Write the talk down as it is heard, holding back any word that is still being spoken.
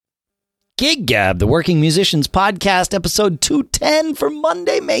Gig Gab, the Working Musicians Podcast, episode 210 for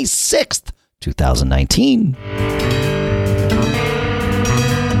Monday, May 6th, 2019.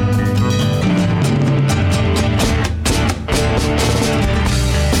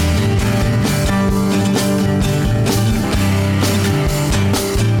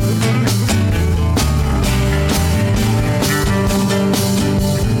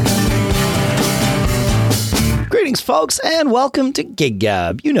 Greetings, folks, and welcome to Gig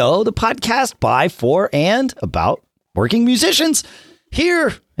Gab. You know, the podcast by, for, and about working musicians.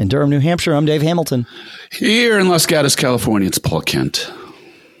 Here in Durham, New Hampshire, I'm Dave Hamilton. Here in Los Gatos, California, it's Paul Kent.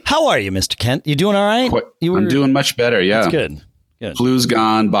 How are you, Mr. Kent? You doing all right? I'm doing much better, yeah. That's good. Good. Flu's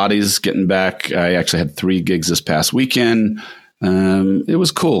gone, body's getting back. I actually had 3 gigs this past weekend. It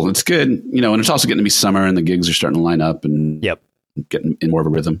was cool. It's good. You know, and it's also getting to be summer and the gigs are starting to line up and getting in more of a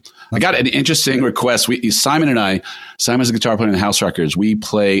rhythm. I got an interesting request. Simon's a guitar player in the House Rockers. We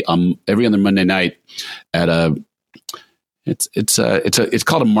play every other Monday night at it's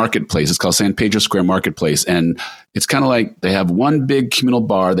called a marketplace. It's called San Pedro Square Marketplace. And it's kind of like they have one big communal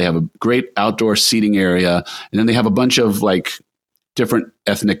bar. They have a great outdoor seating area. And then they have a bunch of like different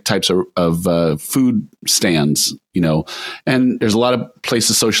ethnic types of food stands, you know, and there's a lot of places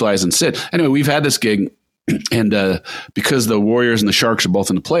to socialize and sit. Anyway, we've had this gig. And because the Warriors and the Sharks are both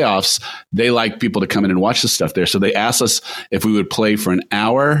in the playoffs, they like people to come in and watch this stuff there. So they asked us if we would play for an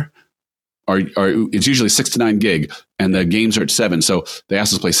hour, or it's usually 6 to 9 gig, and the games are at 7. So they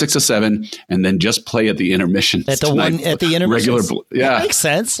asked us to play 6 to 7, and then just play at the intermission. At the intermission, yeah, that makes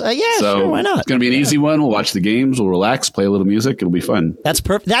sense. Yeah, so sure, why not? It's going to be an easy one. We'll watch the games. We'll relax, play a little music. It'll be fun. That's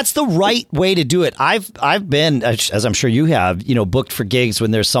perfect. That's the right way to do it. I've been, as I'm sure you have, you know, booked for gigs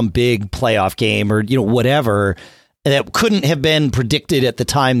when there's some big playoff game or, you know, whatever that couldn't have been predicted at the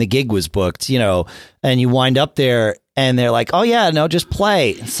time the gig was booked, you know, and you wind up there and they're like, oh yeah, no, just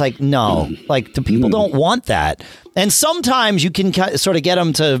play. It's like, no, like the people don't want that. And sometimes you can sort of get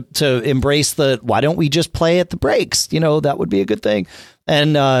them to embrace why don't we just play at the breaks? You know, that would be a good thing.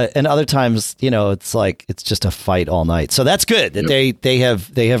 And other times, you know, it's like, it's just a fight all night. So that's good that they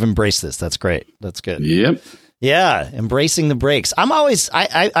have embraced this. That's great. That's good. Yep. Yeah, embracing the breaks.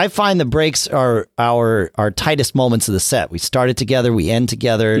 I find the breaks are our tightest moments of the set. We start it together, we end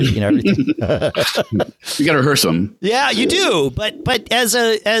together, you know, everything. You got to rehearse them. Yeah, you do. But as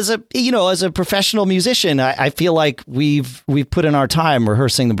a professional musician, I feel like we've put in our time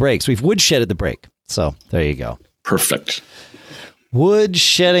rehearsing the breaks. We've woodshedded the break. So there you go. Perfect.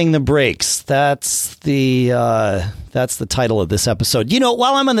 Woodshedding the breaks. That's the title of this episode. You know,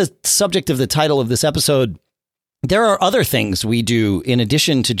 while I'm on the subject of the title of this episode, there are other things we do in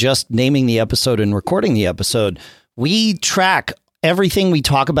addition to just naming the episode and recording the episode. We track everything we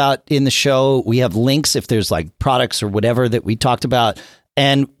talk about in the show. We have links if there's like products or whatever that we talked about.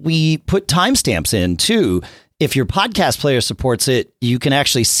 And we put timestamps in too. If your podcast player supports it, you can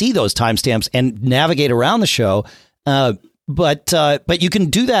actually see those timestamps and navigate around the show. But you can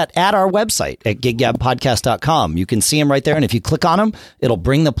do that at our website at giggabpodcast.com. You can see them right there. And if you click on them, it'll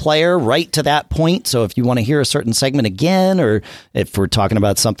bring the player right to that point. So if you want to hear a certain segment again, or if we're talking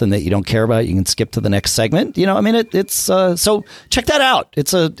about something that you don't care about, you can skip to the next segment. You know, I mean, it's so check that out.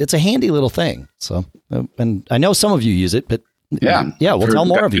 It's a handy little thing. So, and I know some of you use it, but yeah, we'll tell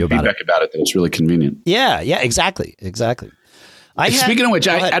more of you about it. That it's really convenient. Yeah, exactly. Speaking of which,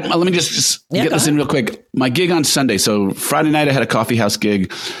 let me just get this in real quick. My gig on Sunday. So Friday night, I had a coffee house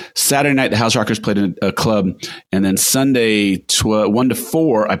gig. Saturday night, the House Rockers played in a club. And then Sunday, 1 to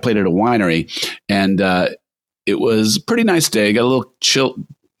 4, I played at a winery. And it was a pretty nice day. Got a little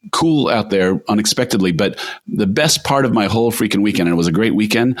cool out there unexpectedly. But the best part of my whole freaking weekend, and it was a great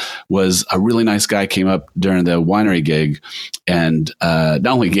weekend, was a really nice guy came up during the winery gig and not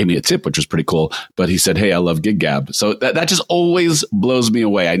only gave me a tip, which was pretty cool, but he said, hey, I love Gig Gab. So that just always blows me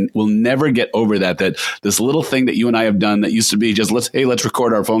away. I will never get over that this little thing that you and I have done that used to be just let's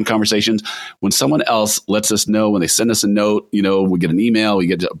record our phone conversations. When someone else lets us know, when they send us a note, you know, we get an email, we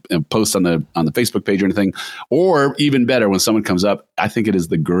get a post on the Facebook page or anything, or even better, when someone comes up, I think it is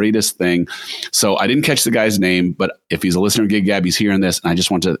the greatest thing. So I didn't catch the guy's name, but if he's a listener of Gig Gab, he's hearing this. And I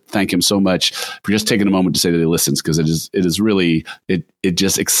just want to thank him so much for just taking a moment to say that he listens, because it is really, it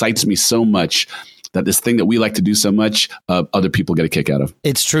just excites me so much that this thing that we like to do so much, other people get a kick out of.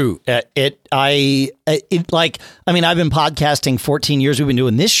 It's true. I've been podcasting 14 years. We've been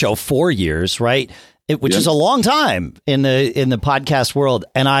doing this show 4 years, right? which is a long time in the podcast world.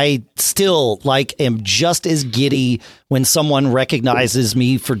 And I still am just as giddy when someone recognizes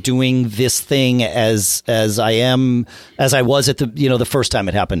me for doing this thing as I was at the first time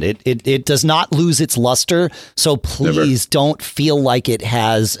it happened. It does not lose its luster. So please don't feel like it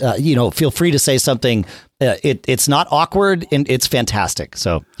has, feel free to say something. It's not awkward and it's fantastic.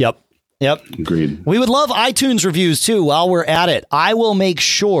 So, Yep. Agreed. We would love iTunes reviews too. While we're at it, I will make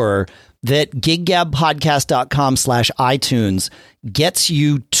sure that giggabpodcast.com/iTunes gets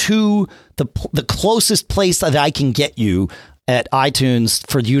you to the closest place that I can get you at iTunes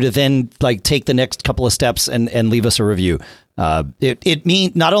for you to then take the next couple of steps and leave us a review.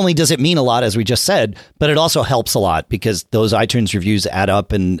 Not only does it mean a lot, as we just said, but it also helps a lot because those iTunes reviews add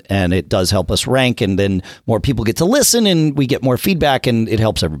up and it does help us rank, and then more people get to listen and we get more feedback and it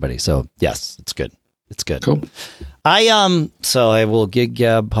helps everybody. So yes, it's good. It's good. Cool. I will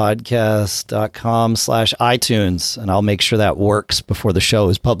giggabpodcast.com/iTunes and I'll make sure that works before the show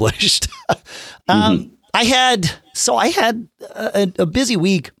is published. I had a busy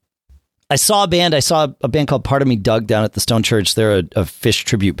week. I saw a band called Part of Me Dug down at the Stone Church. They're a Fish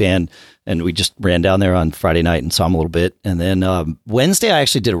tribute band, and we just ran down there on Friday night and saw them a little bit. And then Wednesday, I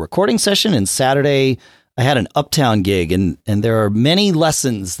actually did a recording session, and Saturday, I had an Uptown gig. And there are many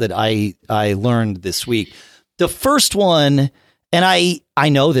lessons that I learned this week. The first one, and I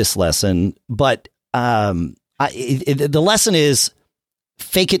know this lesson, but the lesson is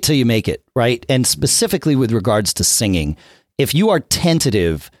fake it till you make it, right? And specifically with regards to singing, if you are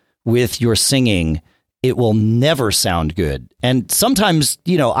tentative with your singing, it will never sound good. And sometimes,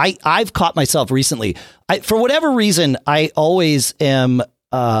 I've caught myself recently. For whatever reason, I always am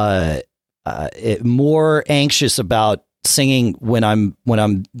more anxious about singing when I'm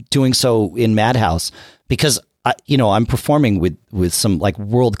doing so in Madhouse because I'm performing with some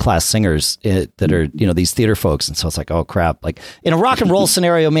world-class singers that are, these theater folks. And so it's oh crap. In a rock and roll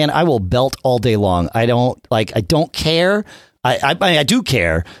scenario, man, I will belt all day long. I don't care. I do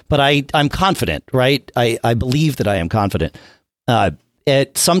care, but I'm confident, right? I believe that I am confident.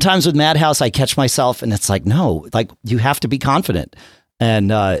 Sometimes with Madhouse, I catch myself and it's no, you have to be confident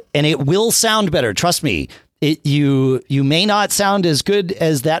and it will sound better. Trust me. You may not sound as good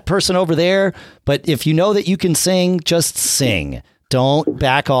as that person over there, but if you know that you can sing, just sing. Don't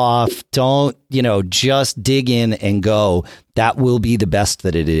back off. Don't, just dig in and go. That will be the best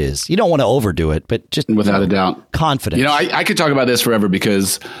that it is. You don't want to overdo it, but just without a doubt, confidence. I could talk about this forever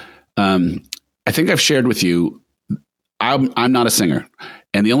because I think I've shared with you, I'm not a singer.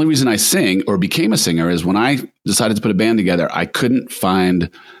 And the only reason I sing or became a singer is when I decided to put a band together, I couldn't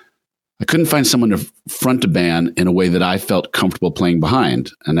find someone to front a band in a way that I felt comfortable playing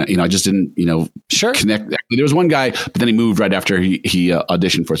behind. And, I just didn't, sure. connect. There was one guy, but then he moved right after he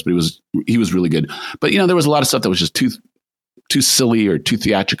auditioned for us, but he was really good. But, there was a lot of stuff that was just too silly or too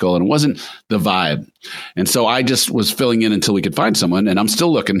theatrical, and it wasn't the vibe. And so I just was filling in until we could find someone, and I'm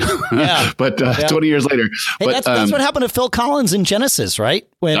still looking, yeah. But 20 years later. Hey, but that's what happened to Phil Collins in Genesis, right?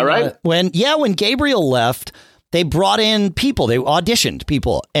 When Gabriel left, they brought in people, they auditioned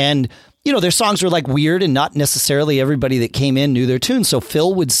people, and their songs were weird and not necessarily everybody that came in knew their tunes. So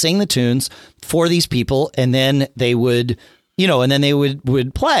Phil would sing the tunes for these people and then they would,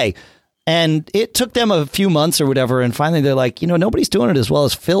 would play. And it took them a few months or whatever. And finally they're nobody's doing it as well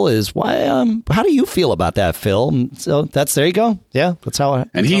as Phil is. Why? How do you feel about that, Phil? And so there you go. Yeah, that's how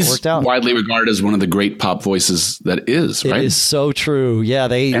it worked out. Widely regarded as one of the great pop voices that is, right? It is so true. Yeah,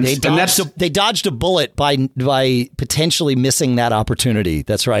 they dodged a bullet by potentially missing that opportunity.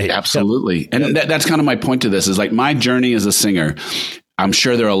 That's right. Absolutely. Yep. And that's kind of my point to this is my journey as a singer. I'm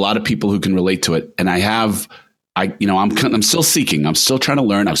sure there are a lot of people who can relate to it. And I'm still seeking. I'm still trying to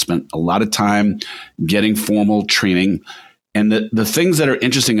learn. I've spent a lot of time getting formal training. And the things that are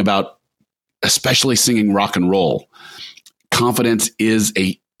interesting about especially singing rock and roll, confidence is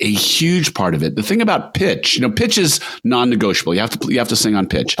a huge part of it. The thing about pitch, pitch is non-negotiable. You have to sing on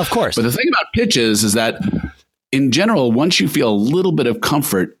pitch. Of course. But the thing about pitch is that in general, once you feel a little bit of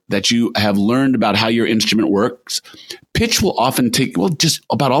comfort that you have learned about how your instrument works, pitch will often just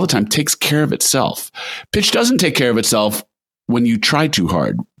about all the time takes care of itself. Pitch doesn't take care of itself when you try too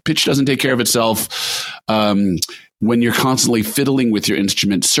hard. Pitch doesn't take care of itself when you're constantly fiddling with your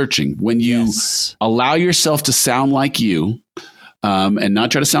instrument, searching. When you allow yourself to sound like you and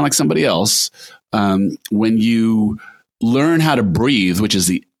not try to sound like somebody else, when you learn how to breathe, which is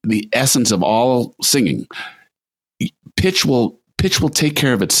the essence of all singing, pitch will take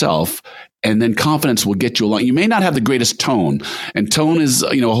care of itself, and then confidence will get you along. You may not have the greatest tone, and tone is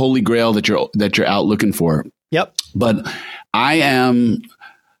a holy grail that you're out looking for. Yep. But I am,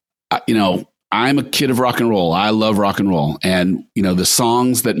 I'm a kid of rock and roll. I love rock and roll. And, you know, the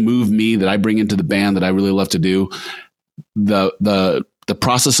songs that move me, that I bring into the band, that I really love to do, the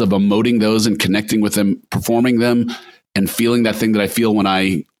process of emoting those and connecting with them, performing them, and feeling that thing that I feel when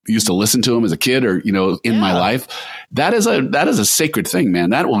I used to listen to them as a kid, or, you know, in my life, that is a sacred thing,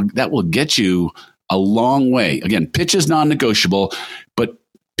 man. That will get you a long way. Again, pitch is non-negotiable, but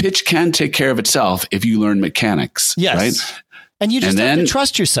pitch can take care of itself if you learn mechanics. Yes. Right. And you just have to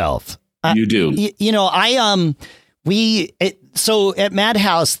trust yourself. You do. You know, so at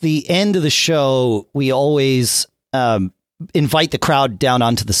Madhouse, the end of the show, we always invite the crowd down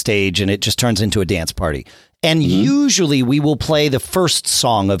onto the stage, and it just turns into a dance party. And usually we will play the first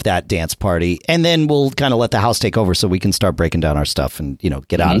song of that dance party, and then we'll kind of let the house take over so we can start breaking down our stuff and, you know,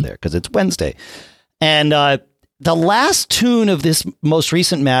 get out of there because it's Wednesday. And the last tune of this most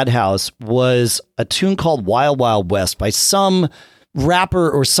recent Madhouse was a tune called Wild Wild West by some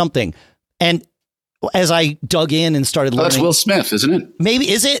rapper or something. And as I dug in and started learning, that's Will Smith, isn't it? Maybe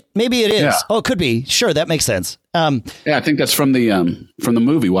is it? Maybe it is. Yeah. Oh, it could be. Sure, that makes sense. Yeah, I think that's from the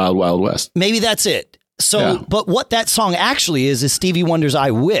movie Wild Wild West. Maybe that's it. So, but what that song actually is Stevie Wonder's "I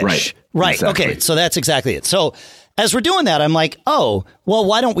Wish." Right. Exactly. Okay. So that's exactly it. So as we're doing that, I'm like, oh, well,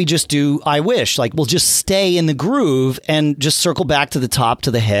 why don't we just do "I Wish"? Like, we'll just stay in the groove and just circle back to the top,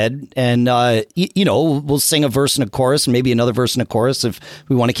 to the head. And, you know, we'll sing a verse and a chorus and maybe another verse and a chorus if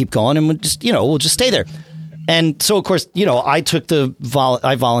we want to keep going. And we'll just, you know, we'll just stay there. And so, of course, you know, I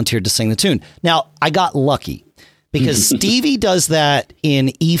volunteered to sing the tune. Now, I got lucky because Stevie does that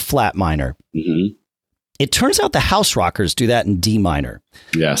in E flat minor. Mm-hmm. It turns out the House Rockers do that in D minor.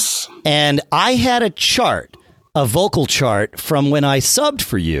 Yes. And I had a vocal chart from when I subbed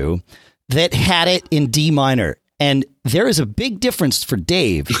for you that had it in D minor. And there is a big difference for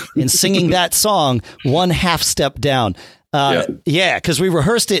Dave in singing that song one half step down. Yeah, because we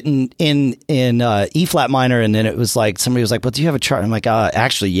rehearsed it in E flat minor, and then it was like somebody was like, "Well, do you have a chart?" I'm like,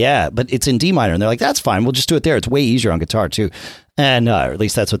 "Actually, yeah, but it's in D minor." And they're like, "That's fine. We'll just do it there. It's way easier on guitar too," and or at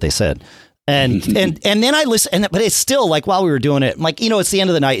least that's what they said. And then I listen, but it's still like while we were doing it, I'm like, you know, it's the end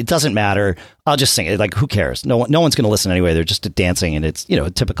of the night. It doesn't matter. I'll just sing it. Like, who cares? No one's going to listen anyway. They're just dancing, and it's, you know,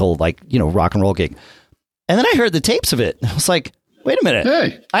 a typical, like, you know, rock and roll gig. And then I heard the tapes of it. I was like, wait a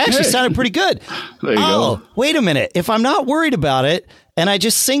minute. I actually sounded pretty good. There you go. Wait a minute. If I'm not worried about it and I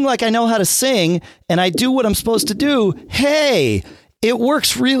just sing like I know how to sing and I do what I'm supposed to do, hey, it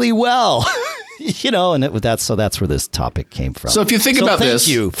works really well. You know, and that's where this topic came from. So if you think about this,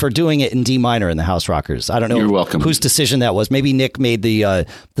 thank you for doing it in D minor in the House Rockers. I don't know. You're welcome. Whose decision that was. Maybe Nick made the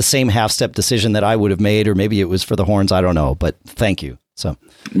same half step decision that I would have made, or maybe it was for the horns. I don't know, but thank you. So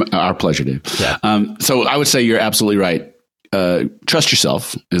our pleasure, Dave. Yeah. So I would say you're absolutely right. Trust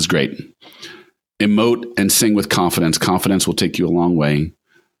yourself is great. Emote and sing with confidence. Confidence will take you a long way.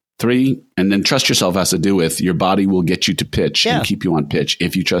 3, and then trust yourself has to do with your body will get you to pitch and keep you on pitch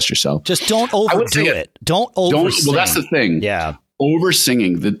if you trust yourself. Just don't overdo it. Don't oversing. Well, that's the thing. Yeah. Over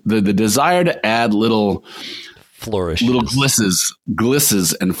singing, the desire to add little flourishes, little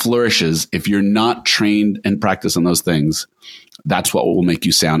glisses and flourishes. If you're not trained and practice on those things, that's what will make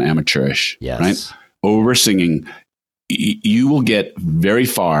you sound amateurish. Yes. Right? Over singing, you will get very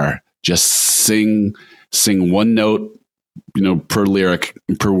far. Just sing one note, you know, per lyric,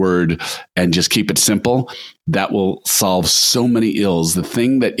 per word, and just keep it simple. That will solve so many ills. The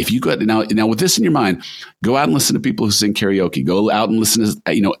thing that if you go now with this in your mind, go out and listen to people who sing karaoke. Go out and listen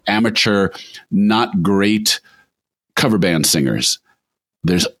to, you know, amateur, not great cover band singers.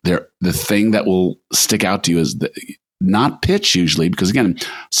 The thing that will stick out to you is not pitch usually, because again,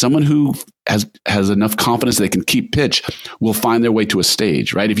 someone who has enough confidence they can keep pitch will find their way to a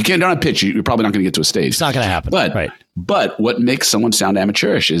stage, right? If you don't have pitch, you're probably not going to get to a stage. It's not going to happen. But what makes someone sound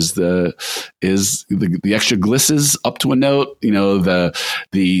amateurish is the extra glisses up to a note, you know, the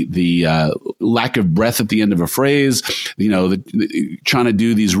lack of breath at the end of a phrase, you know, trying to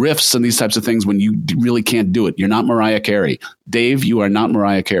do these riffs and these types of things when you really can't do it. You're not Mariah Carey. Dave, you are not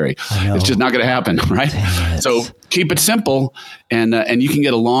Mariah Carey. It's just not going to happen, right? So keep it simple, and you can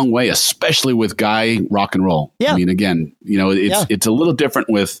get a long way, especially with guy rock and roll. Yeah. I mean, again, you know, it's a little different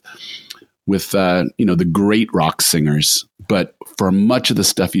with you know, the great rock singers, but for much of the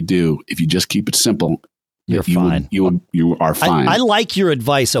stuff you do, if you just keep it simple, you're fine. You are fine. I like your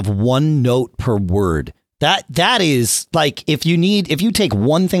advice of one note per word. That is like, if you take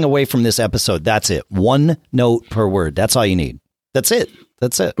one thing away from this episode, that's it. One note per word. That's all you need. That's it.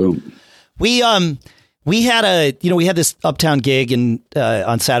 Boom. we had this Uptown gig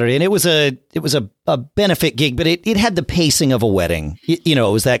on Saturday, and it was a benefit gig, but it had the pacing of a wedding. It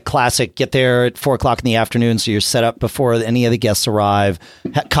was that classic get there at 4:00 in the afternoon, so you're set up before any of the guests arrive.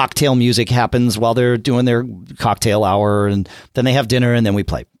 Cocktail music happens while they're doing their cocktail hour, and then they have dinner, and then we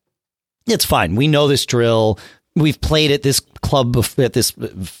play. It's fine. We know this drill. We've played at this club, at this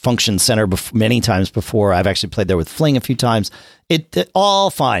function center many times before. I've actually played there with Fling a few times. It all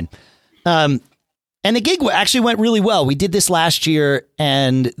fine. And the gig actually went really well. We did this last year,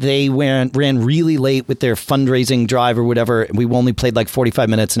 and they ran really late with their fundraising drive or whatever. We only played like 45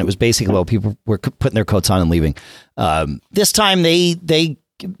 minutes, and it was basically while people were putting their coats on and leaving. This time, they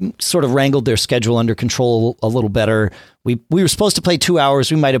sort of wrangled their schedule under control a little better. We were supposed to play 2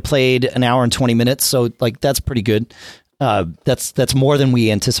 hours. We might have played an hour and 20 minutes, so like that's pretty good. That's more than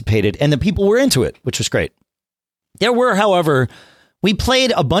we anticipated, and the people were into it, which was great. There were, however, we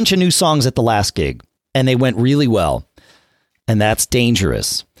played a bunch of new songs at the last gig, and they went really well. And that's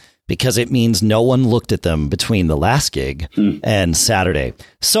dangerous because it means no one looked at them between the last gig and Saturday.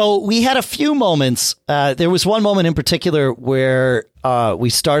 So we had a few moments. There was one moment in particular where we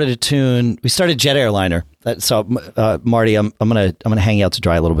started a tune. We started Jet Airliner. So Marty, I'm gonna hang you out to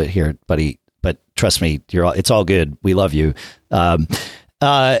dry a little bit here, buddy. But trust me, it's all good. We love you.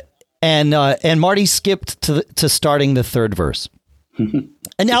 And Marty skipped to starting the third verse.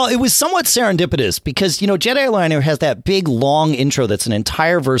 And now it was somewhat serendipitous because, Jet Airliner has that big long intro that's an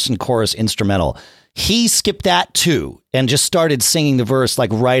entire verse and chorus instrumental. He skipped that too and just started singing the verse like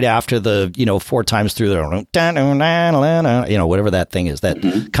right after the, 4 times through the, whatever that thing is,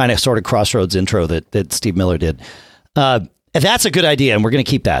 that kind of sort of crossroads intro that Steve Miller did. That's a good idea. And we're going to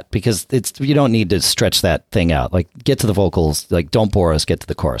keep that because you don't need to stretch that thing out. Like get to the vocals, like don't bore us, get to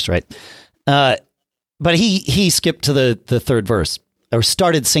the chorus. Right. But he skipped to the third verse or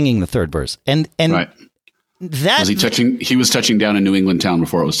started singing the third verse. And right. That he was touching down a New England town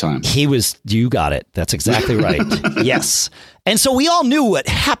before it was time. You got it. That's exactly right. Yes. And so we all knew what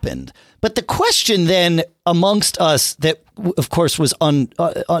happened. But the question then amongst us that of course was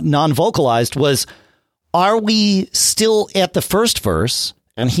non-vocalized was, are we still at the first verse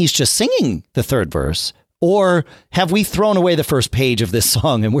and he's just singing the third verse? Or have we thrown away the first page of this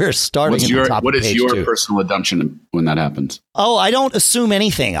song and we're starting at the top of page 2? What is your personal assumption when that happens? Oh, I don't assume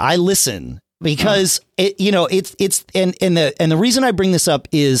anything. I listen because it's the reason I bring this up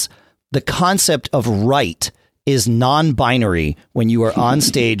is the concept of right is non-binary when you are on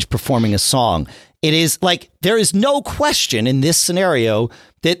stage performing a song. It is like there is no question in this scenario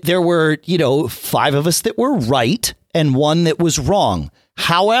that there were, 5 of us that were right and 1 that was wrong.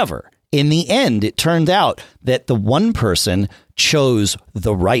 However, in the end, it turned out that the one person chose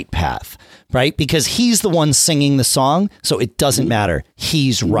the right path, right? Because he's the one singing the song. So it doesn't matter.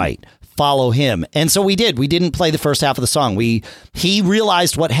 He's right. Follow him. And so we did. We didn't play the first half of the song. He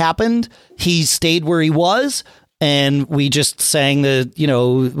realized what happened. He stayed where he was. And we just sang the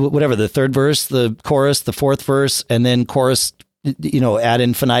third verse, the chorus, the fourth verse, and then chorus, ad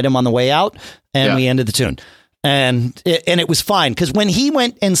infinitum on the way out. And we ended the tune. And it was fine because when he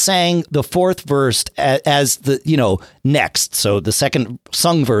went and sang the fourth verse as the, next, so the second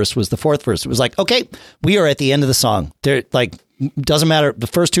sung verse was the fourth verse. It was like, okay, we are at the end of the song. There, like, doesn't matter. The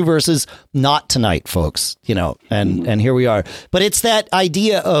first 2 verses, not tonight, folks, and here we are. But it's that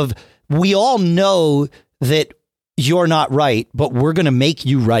idea of we all know that you're not right, but we're going to make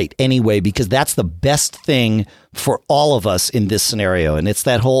you right anyway, because that's the best thing for all of us in this scenario. And it's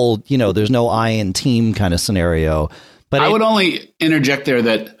that whole, there's no I in team kind of scenario. But I would only interject there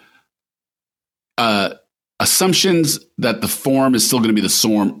that assumptions that the form is still going to be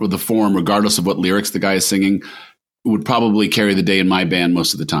the form, regardless of what lyrics the guy is singing, would probably carry the day in my band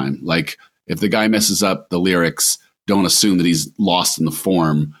most of the time. Like if the guy messes up the lyrics, don't assume that he's lost in the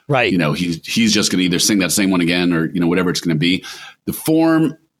form. Right. He's just going to either sing that same one again or, whatever it's going to be. The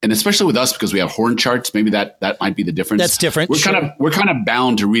form, and especially with us, because we have horn charts, maybe that might be the difference. That's different. We're kind of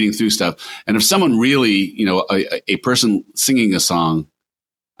bound to reading through stuff. And if someone really, a person singing a song,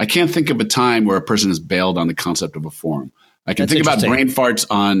 I can't think of a time where a person has bailed on the concept of a form. I can think about brain farts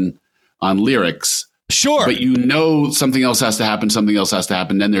on lyrics. Sure. But something else has to happen.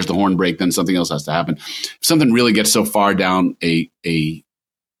 Then there's the horn break. Then something else has to happen. If something really gets so far down a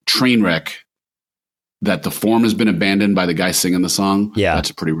train wreck that the form has been abandoned by the guy singing the song, that's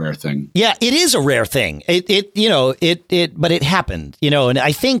a pretty rare thing. Yeah, it is a rare thing. But it happened, and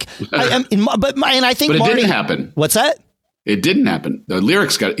I think, I think but it Marty, didn't happen. What's that? It didn't happen. The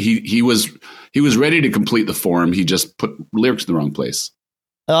lyrics he was ready to complete the form. He just put lyrics in the wrong place.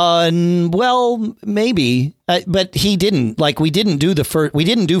 Well, maybe, but he didn't. Like, we didn't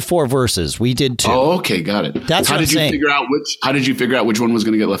do 4 verses. We did 2. Oh, okay, got it. That's how what did I'm you saying. How did you figure out which one was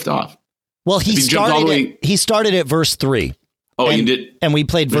going to get left off? Well, he started at verse 3. Oh, you did, and we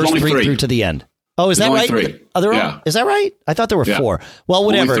played verse 3 through to the end. Oh, is that right? 3. Is that right? I thought there were 4. Well,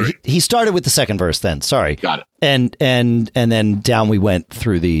 whatever. He started with the second verse. Then, sorry. Got it. And then down we went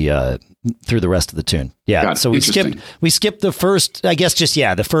through the rest of the tune. Yeah. So we skipped the first. I guess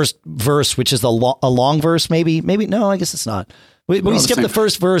the first verse, which is a long verse. Maybe no. I guess it's not. We skipped the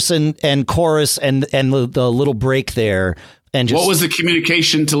first verse and chorus and the little break there. And just, what was the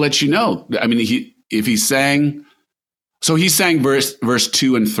communication to let you know? I mean, if he sang. So he sang verse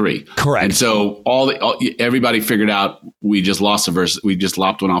 2 and 3. Correct. And so everybody figured out we just lost a verse. We just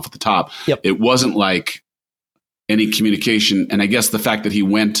lopped one off at the top. Yep. It wasn't like any communication. And I guess the fact that he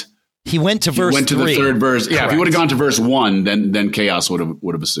went to the third verse. Yeah. Correct. If he would have gone to verse 1, then chaos would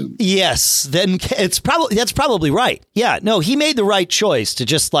have assumed. Yes. Then that's probably right. Yeah. No, he made the right choice to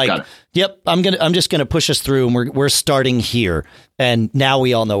just yep, I'm just gonna push us through, and we're starting here, and now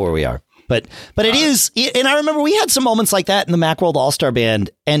we all know where we are. But it is, and I remember we had some moments like that in the Macworld All-Star Band,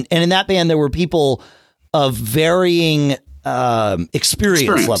 and in that band there were people of varying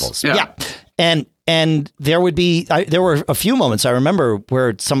experience levels. Yeah. And there would be there were a few moments I remember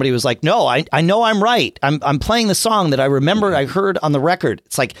where somebody was like, "No, I know I'm right. I'm playing the song that I remember I heard on the record."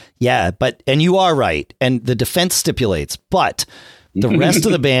 It's like, yeah, and you are right, and the defense stipulates, but the rest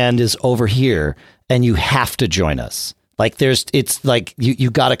of the band is over here, and you have to join us. Like it's like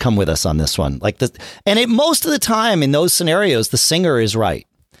you got to come with us on this one. Like this, and most of the time in those scenarios, the singer is right.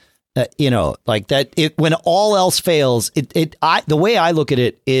 Like that. When all else fails, the way I look at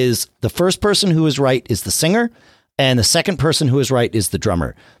it is the first person who is right is the singer, and the second person who is right is the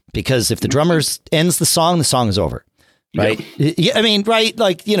drummer. Because if the drummer ends the song is over. Right. Yeah. I mean, right.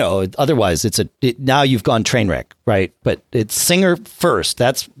 Like, otherwise now you've gone train wreck. Right. But it's singer first.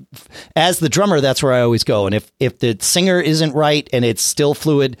 That's as the drummer. That's where I always go. And if the singer isn't right and it's still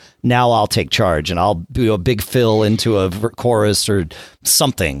fluid, now I'll take charge and I'll do a big fill into a chorus or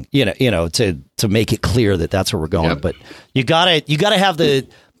something, to make it clear that that's where we're going. Yep. But you gotta have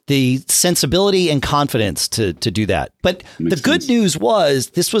the sensibility and confidence to do that. But the good news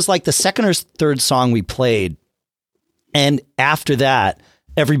was this was like the second or third song we played. And after that,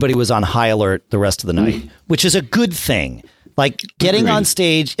 everybody was on high alert the rest of the night, which is a good thing. Like getting on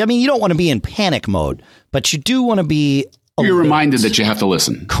stage. I mean, you don't want to be in panic mode, but you do want to be. You're reminded that you have to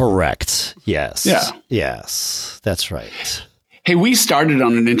listen. Correct. Yes. Yeah. Yes. That's right. Hey, we started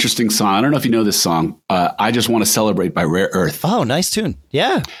on an interesting song. I don't know if you know this song. I Just Want to Celebrate by Rare Earth. Oh, nice tune.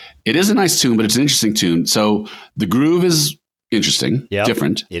 Yeah. It is a nice tune, but it's an interesting tune. So the groove is interesting,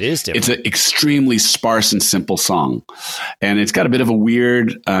 different. It is different. It's an extremely sparse and simple song, and it's got a bit of a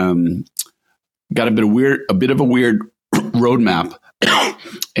weird, roadmap,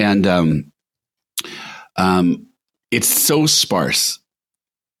 and it's so sparse.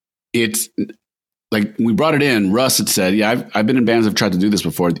 It's like we brought it in. Russ had said, "Yeah, I've been in bands that have tried to do this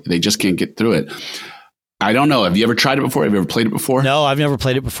before. They just can't get through it." I don't know. Have you ever tried it before? Have you ever played it before? No, I've never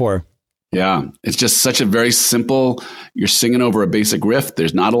played it before. Yeah, it's just such a very simple, you're singing over a basic riff.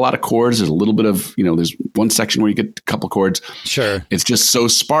 There's not a lot of chords. There's a little bit of, there's one section where you get a couple chords. Sure. It's just so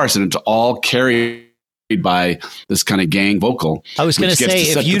sparse and it's all carried by this kind of gang vocal. I was going to say,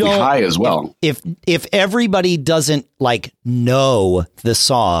 if you don't, high as well. If everybody doesn't know the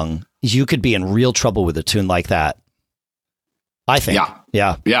song, you could be in real trouble with a tune like that. I think.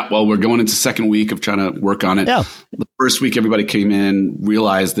 Yeah. Well, we're going into second week of trying to work on it. Yeah. The first week, everybody came in,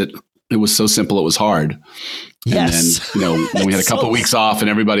 realized that it was so simple, it was hard. Yes. And then, when we had a couple of weeks off and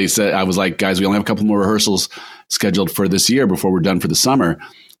everybody said, I was like, guys, we only have a couple more rehearsals scheduled for this year before we're done for the summer.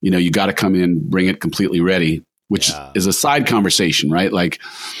 You got to come in, bring it completely ready, which is a side conversation, right? Like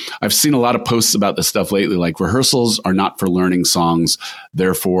I've seen a lot of posts about this stuff lately, like rehearsals are not for learning songs.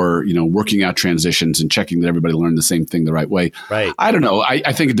 They're for, working out transitions and checking that everybody learned the same thing the right way. Right. I don't know.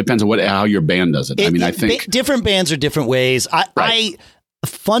 I think it depends on how your band does it. I think different bands are different ways. I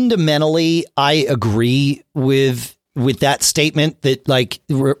fundamentally, I agree with that statement that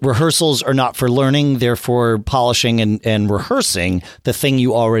rehearsals are not for learning, they're for polishing and rehearsing the thing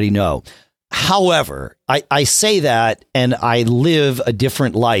you already know. However, I say that and I live a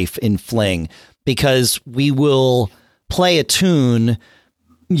different life in Fling because we will play a tune.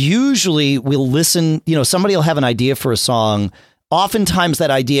 Usually we'll listen, somebody will have an idea for a song. Oftentimes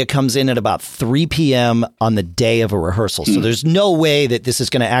that idea comes in at about 3 p.m. on the day of a rehearsal. So there's no way that this is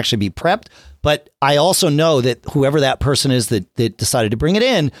going to actually be prepped. But I also know that whoever that person is that decided to bring it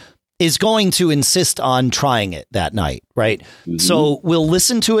in is going to insist on trying it that night, right? Mm-hmm. So we'll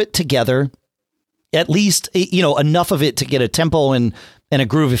listen to it together, at least, enough of it to get a tempo and a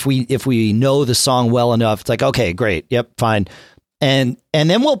groove. If we know the song well enough, it's like, okay, great. Yep. Fine. And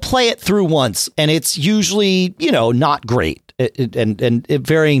then we'll play it through once, and it's usually, not great, and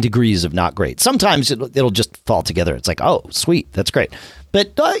varying degrees of not great. Sometimes it'll just fall together. It's like, oh, sweet, that's great.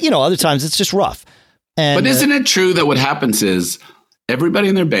 But other times it's just rough. But isn't it true that what happens is everybody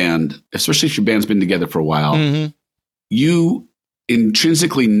in their band, especially if your band's been together for a while, mm-hmm. you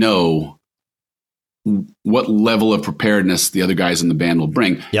intrinsically know what level of preparedness the other guys in the band will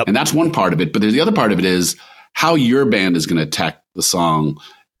bring, and that's one part of it. But there's the other part of it is how your band is going to attack the song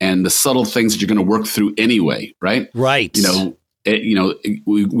and the subtle things that you're going to work through anyway, right? Right.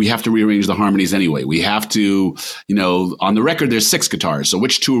 We have to rearrange the harmonies anyway. We have to, on the record, there's 6 guitars. So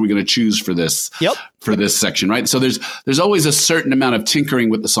which 2 are we going to choose for this, for this section, right? So there's always a certain amount of tinkering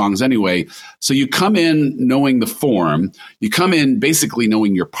with the songs anyway. So you come in knowing the form, you come in basically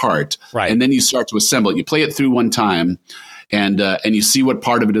knowing your part, right? And then you start to assemble it. You play it through one time. And you see what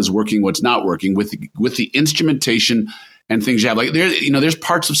part of it is working, what's not working with the instrumentation and things you have. Like there's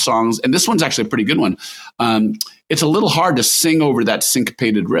parts of songs, and this one's actually a pretty good one. It's a little hard to sing over that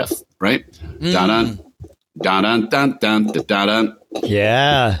syncopated riff, right? Dun dun dun dun dun dun.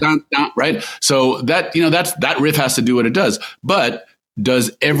 Yeah. Dun, dun, right. So that riff has to do what it does. But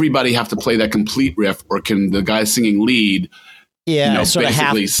does everybody have to play that complete riff, or can the guy singing lead? Yeah, sort of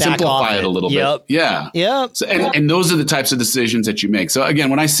basically simplify it a little bit. Yeah. So, and those are the types of decisions that you make. So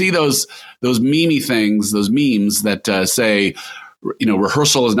again, when I see those memey things, those memes that say,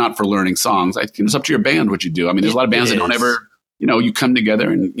 rehearsal is not for learning songs, it's up to your band what you do. I mean, there's a lot of bands that don't ever, you come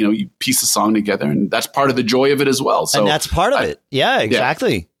together and, you piece a song together, and that's part of the joy of it as well. So and that's part of it. Yeah,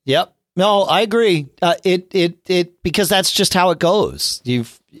 exactly. Yeah. Yep. No, I agree. It because that's just how it goes.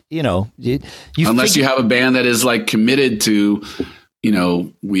 Unless you have a band that is like committed to,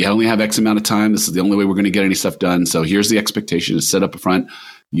 we only have X amount of time. This is the only way we're going to get any stuff done. So here's the expectation is set up front.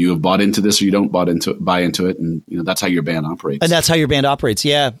 You have bought into this or you don't buy into it. And that's how your band operates. And that's how your band operates.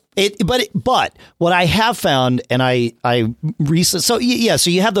 Yeah. But what I have found, and I recently, so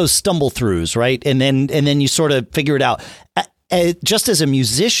you have those stumble throughs, right? And then you sort of figure it out. Just as a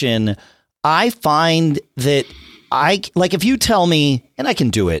musician, I find that if you tell me, and I can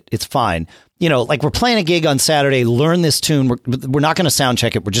do it, it's fine. Like we're playing a gig on Saturday, learn this tune. We're not going to sound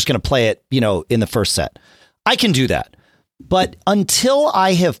check it. We're just going to play it, in the first set. I can do that. But until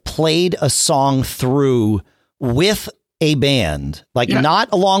I have played a song through with a band, not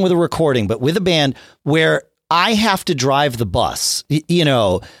along with a recording, but with a band where I have to drive the bus,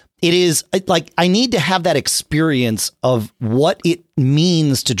 it is like I need to have that experience of what it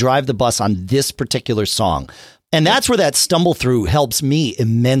means to drive the bus on this particular song. And that's where that stumble through helps me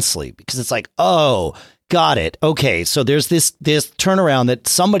immensely, because it's like, oh, got it. Okay, so there's this turnaround that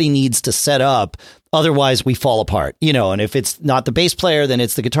somebody needs to set up. Otherwise, we fall apart, and if it's not the bass player, then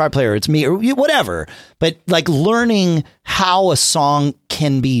it's the guitar player, it's me or whatever. But like learning how a song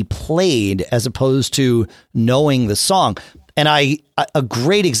can be played as opposed to knowing the song. And a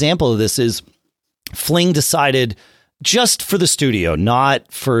great example of this is Fling decided, just for the studio, not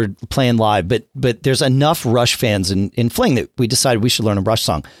for playing live, but there's enough Rush fans in Fling that we decided we should learn a Rush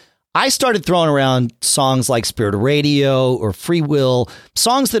song. I started throwing around songs like Spirit of Radio or Free Will,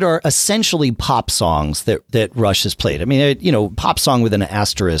 songs that are essentially pop songs that Rush has played. I mean, pop song with an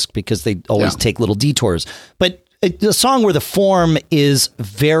asterisk because they always take little detours, but a song where the form is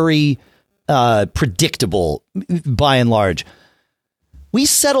very predictable by and large. We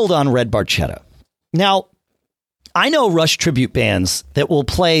settled on Red Barchetta. Now, I know Rush tribute bands that will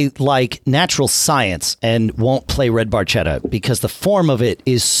play like Natural Science and won't play Red Barchetta because the form of it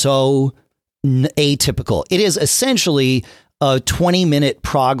is so atypical. It is essentially a 20-minute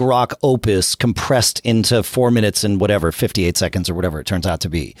prog rock opus compressed into 4 minutes and 58 seconds or whatever it turns out to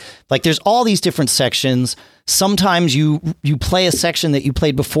be. Like there's all these different sections. Sometimes you play a section that you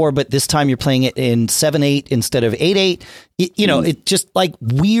played before, but this time you're playing it in 7/8 instead of 8/8. It's just like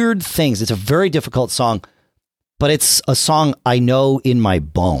weird things. It's a very difficult song. But it's a song I know in my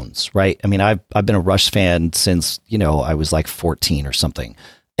bones, right? I mean, I've been a Rush fan since, I was like 14 or something.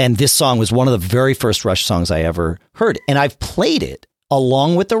 And this song was one of the very first Rush songs I ever heard. And I've played it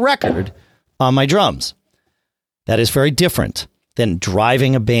along with the record on my drums. That is very different than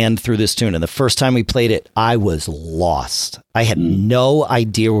driving a band through this tune. And the first time we played it, I was lost. I had no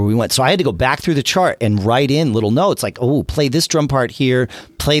idea where we went. So I had to go back through the chart and write in little notes like, oh, play this drum part here,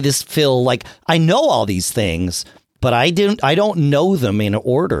 play this fill. Like I know all these things, but I don't know them in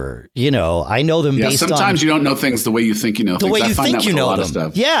order. I know them based on. Sometimes you don't know things the way you think you know things. The way you think you know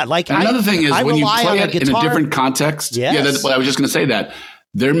them. Yeah, another thing is when you play it in a different context. Yes. Yeah, that's what I was just going to say. That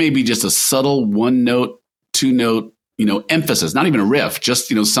there may be just a subtle 1 note, 2 note, emphasis, not even a riff,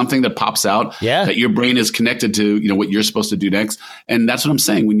 just, something that pops out that your brain is connected to, what you're supposed to do next. And that's what I'm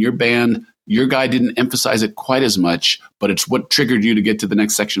saying. When your guy didn't emphasize it quite as much, but it's what triggered you to get to the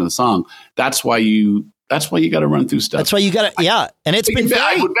next section of the song. That's why you got to run through stuff. That's why you got to, yeah. And it's been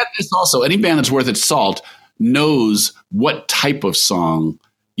I would bet this also, any band that's worth its salt knows what type of song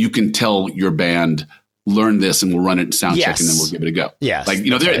you can tell your band, learn this and we'll run it sound check and then we'll give it a go. Yes.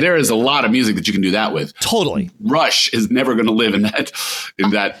 There is a lot of music that you can do that with. Totally. Rush is never going to live in that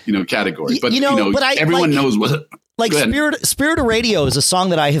category. But everyone knows what. Like Spirit of Radio is a song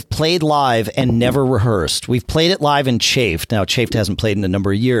that I have played live and never rehearsed. We've played it live in Chafed. Now Chafed hasn't played in a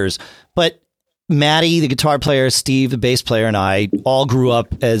number of years, but Maddie, the guitar player, Steve, the bass player, and I all grew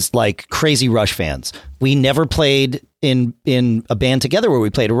up as like crazy Rush fans. We never played in a band together where we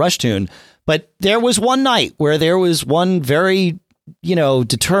played a Rush tune. But there was one night where there was one very,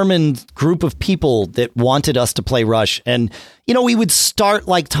 determined group of people that wanted us to play Rush. And, we would start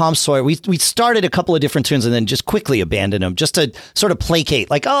like Tom Sawyer. We started a couple of different tunes and then just quickly abandoned them just to sort of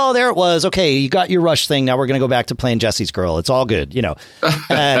placate. Like, oh, there it was. Okay, you got your Rush thing. Now we're going to go back to playing Jesse's Girl. It's all good,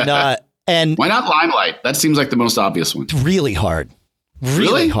 And why not Limelight? That seems like the most obvious one. Really hard.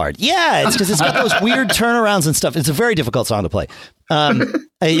 Really hard. Yeah, it's because it's got those weird turnarounds and stuff. It's a very difficult song to play.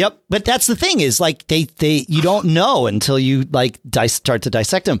 Yep. But that's the thing is like you don't know until you like start to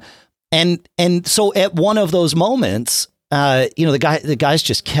dissect them. And so at one of those moments, the guys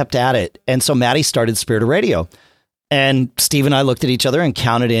just kept at it. And so Maddie started Spirit of Radio, and Steve and I looked at each other and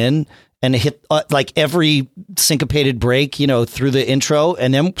counted in and hit like every syncopated break, through the intro.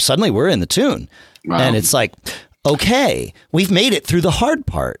 And then suddenly we're in the tune. Wow. And it's like, okay, we've made it through the hard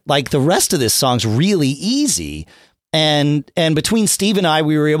part. Like the rest of this song's really easy. And between Steve and I,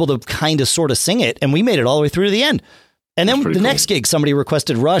 we were able to kind of sort of sing it, and we made it all the way through to the end. And then the next gig, somebody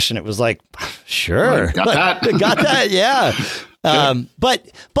requested Rush, and it was like, sure. Got that. Got that, yeah.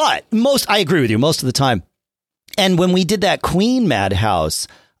 But I agree with you most of the time. And when we did that Queen Madhouse,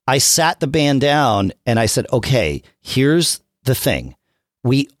 I sat the band down and I said, okay, here's the thing.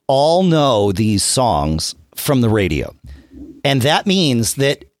 We all know these songs from the radio. And that means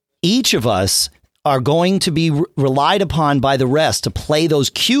that each of us are going to be relied upon by the rest to play those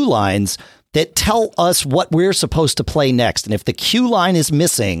cue lines that tell us what we're supposed to play next. And if the cue line is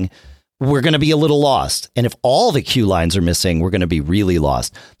missing, we're going to be a little lost. And if all the cue lines are missing, we're going to be really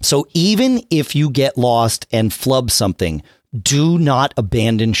lost. So even if you get lost and flub something, do not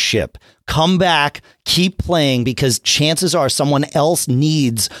abandon ship. Come back, keep playing, because chances are someone else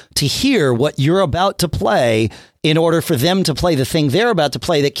needs to hear what you're about to play in order for them to play the thing they're about to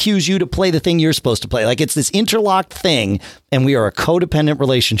play that cues you to play the thing you're supposed to play. Like it's this interlocked thing, and we are a codependent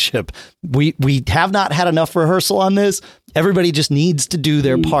relationship. We have not had enough rehearsal on this. Everybody just needs to do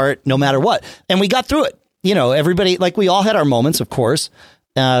their part no matter what. And we got through it. Everybody, like we all had our moments, of course.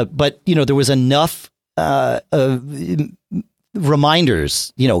 But there was enough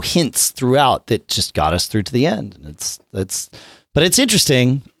reminders, hints throughout that just got us through to the end. But it's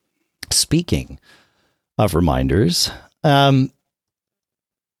interesting. Speaking of reminders,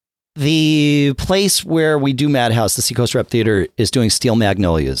 the place where we do Madhouse, the Seacoast Rep Theater, is doing Steel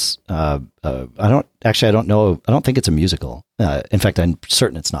Magnolias. I don't know. I don't think it's a musical. In fact, I'm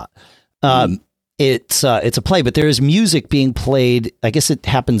certain it's not. It's a play, but there is music being played. I guess it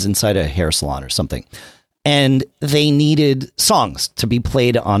happens inside a hair salon or something. And they needed songs to be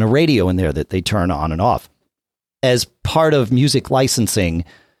played on a radio in there that they turn on and off. As part of music licensing,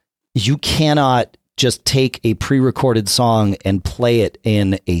 you cannot just take a pre-recorded song and play it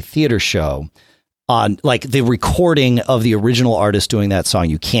in a theater show on like the recording of the original artist doing that song.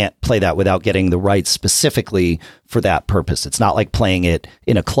 You can't play that without getting the rights specifically for that purpose. It's not like playing it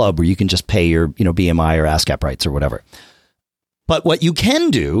in a club where you can just pay your, BMI or ASCAP rights or whatever. But what you can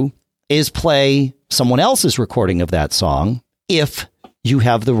do is play someone else's recording of that song if you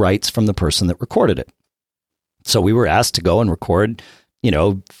have the rights from the person that recorded it. So we were asked to go and record,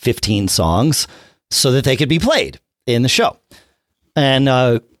 15 songs so that they could be played in the show. And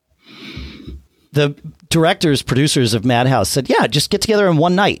the directors, producers of Madhouse said, yeah, just get together in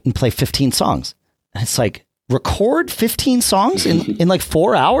one night and play 15 songs. And it's like, record 15 songs in like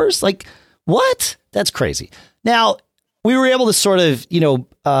 4 hours? Like, what? That's crazy. Now, we were able to sort of,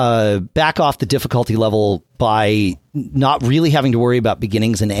 back off the difficulty level by not really having to worry about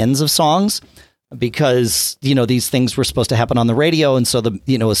beginnings and ends of songs. because, you know, these things were supposed to happen on the radio. And so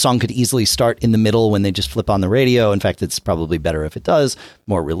a song could easily start in the middle when they just flip on the radio. In fact, it's probably better if it does,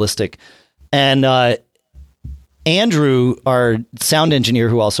 more realistic. And Andrew, our sound engineer,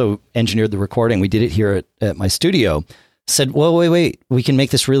 who also engineered the recording, we did it here at my studio, said, well, wait, we can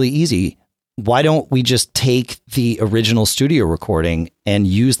make this really easy. Why don't we just take the original studio recording and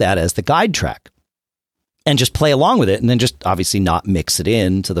use that as the guide track and just play along with it, and then just obviously not mix it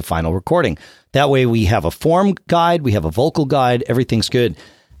into the final recording. That way we have a form guide, we have a vocal guide, everything's good.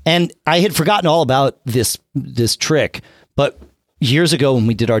 And I had forgotten all about this trick, but years ago when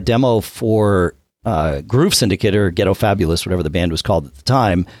we did our demo for Groove Syndicate or Ghetto Fabulous, whatever the band was called at the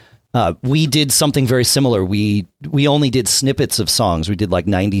time, we did something very similar. We only did snippets of songs. We did like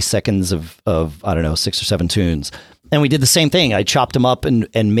 90 seconds of I don't know, 6 or 7 tunes. And we did the same thing. I chopped them up and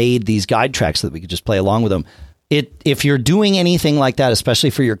made these guide tracks so that we could just play along with them. If you're doing anything like that, especially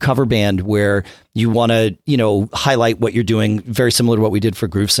for your cover band where you want to, you know, highlight what you're doing, very similar to what we did for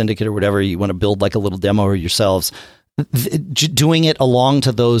Groove Syndicate or whatever, you want to build like a little demo yourselves, doing it along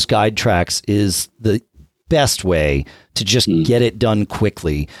to those guide tracks is the best way to just get it done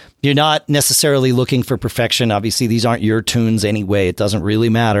quickly. You're not necessarily looking for perfection. Obviously, these aren't your tunes anyway. It doesn't really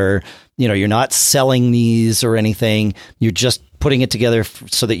matter. You know, you're not selling these or anything. You're just putting it together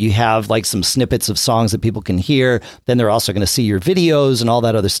so that you have like some snippets of songs that people can hear. Then they're also going to see your videos and all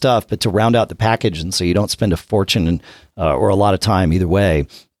that other stuff. But to round out the package, and so you don't spend a fortune or a lot of time either way.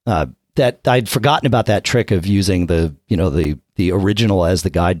 That I'd forgotten about that trick of using the original as the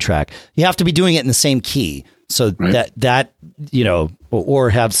guide track. You have to be doing it in the same key. So that you know, or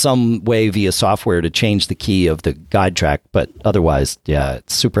have some way via software to change the key of the guide track. But otherwise, yeah,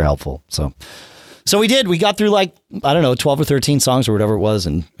 it's super helpful. So we got through like, I don't know, 12 or 13 songs or whatever it was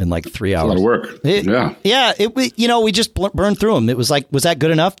in like 3 hours. A lot of work. We just burned through them. It was like, was that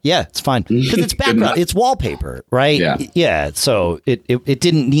good enough? Yeah, it's fine. Because it's background, it's wallpaper, right? Yeah. So it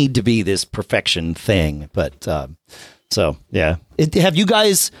didn't need to be this perfection thing, but so yeah. Do you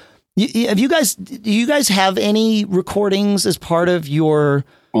guys have any recordings as part of your?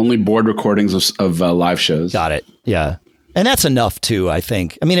 Only board recordings of live shows. Got it. Yeah. And that's enough too, I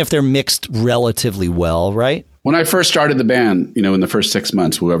think. I mean, if they're mixed relatively well, right? When I first started the band, you know, in the first 6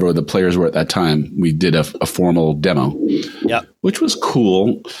 months, whoever the players were at that time, we did a formal demo, which was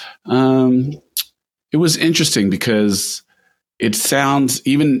cool. It was interesting because it sounds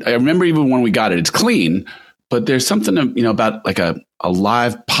I remember even when we got it, it's clean, but there's something, you know, about like a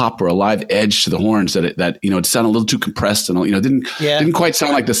live pop or a live edge to the horns that it sounded a little too compressed and, you know, didn't quite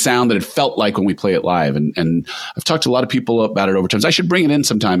sound like the sound that it felt like when we play it live. And I've talked to a lot of people about it over time. So I should bring it in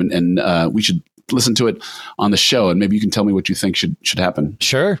sometime and we should listen to it on the show, and maybe you can tell me what you think should happen.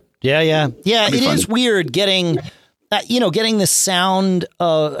 Sure. Yeah. It is weird getting the sound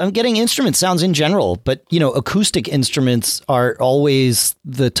I'm getting instrument sounds in general, but, you know, acoustic instruments are always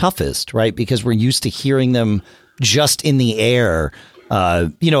the toughest, right? Because we're used to hearing them just in the air.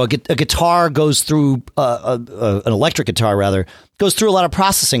 You know, a guitar goes through an electric guitar rather goes through a lot of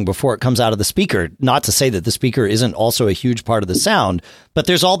processing before it comes out of the speaker. Not to say that the speaker isn't also a huge part of the sound, but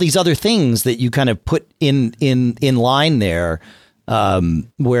there's all these other things that you kind of put in line there.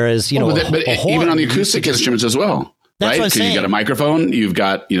 Whereas, you know, but even on the acoustic instruments as well. That's right? Because you got a microphone, you've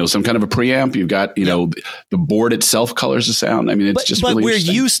got, you know, some kind of a preamp, you've got, you know, the board itself colors the sound. I mean, it's but really we're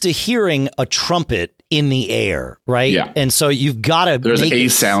used to hearing a trumpet in the air, right? Yeah. And so you've got to There's a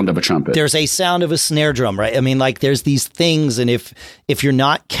sound of a trumpet. There's a sound of a snare drum, right? I mean, like there's these things, and if you're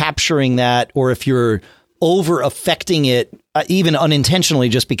not capturing that, or if you're over affecting it, even unintentionally,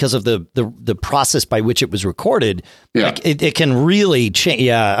 just because of the process by which it was recorded, like it can really change.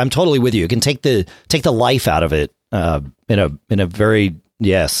 Yeah, I'm totally with you. It can take the life out of it. In a very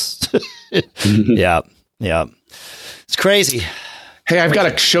yes. Yeah. It's crazy. Hey, I've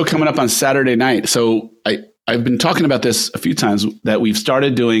got a show coming up on Saturday night. So I've been talking about this a few times, that we've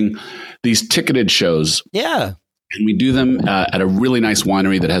started doing these ticketed shows. Yeah. And we do them at a really nice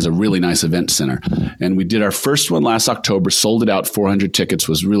winery that has a really nice event center. And we did our first one last October, sold it out, 400 tickets,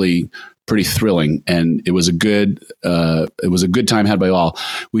 was really pretty thrilling. And it was a good time had by all.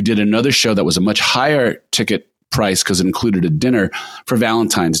 We did another show that was a much higher ticket price because it included a dinner for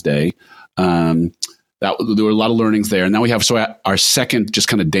Valentine's Day. There were a lot of learnings there. And now we have our second just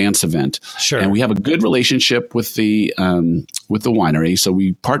kind of dance event. Sure. And we have a good relationship with the winery. So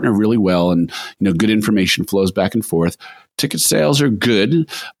we partner really well, and, you know, good information flows back and forth. Ticket sales are good.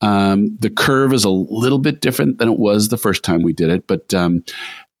 The curve is a little bit different than it was the first time we did it. But,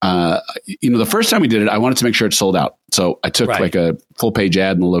 you know, the first time we did it, I wanted to make sure it sold out. So I took like a full page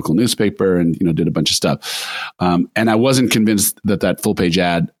ad in the local newspaper and, you know, did a bunch of stuff. And I wasn't convinced that full page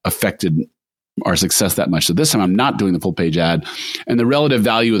ad affected our success that much. So this time I'm not doing the full page ad, and the relative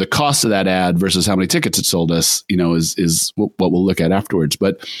value of the cost of that ad versus how many tickets it sold us, is what we'll look at afterwards.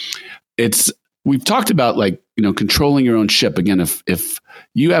 But we've talked about controlling your own ship. Again, if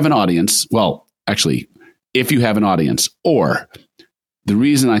you have an audience, well, actually, if you have an audience, or the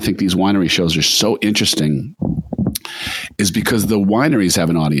reason I think these winery shows are so interesting is because the wineries have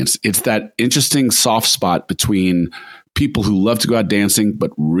an audience. It's that interesting soft spot between people who love to go out dancing,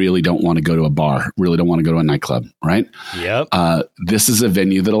 but really don't want to go to a bar, really don't want to go to a nightclub, right? Yep. This is a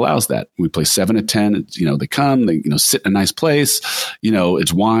venue that allows that. We play 7 to 10. They come, they sit in a nice place.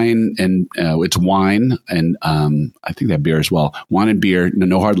 It's wine and I think they have beer as well. Wine and beer,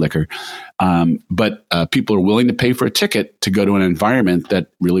 no hard liquor. But people are willing to pay for a ticket to go to an environment that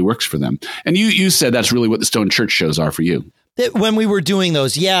really works for them. And you said that's really what the Stone Church shows are for you. When we were doing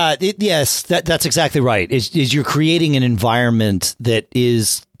those, yes, that's exactly right. Is you're creating an environment that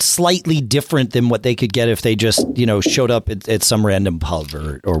is slightly different than what they could get if they just showed up at some random pub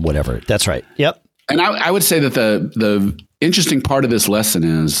or whatever. That's right. Yep. And I would say that the interesting part of this lesson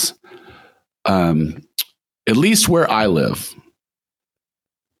is, at least where I live,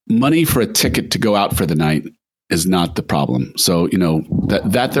 money for a ticket to go out for the night is not the problem. So,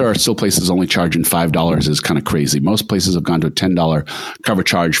 that there are still places only charging $5 is kind of crazy. Most places have gone to a $10 cover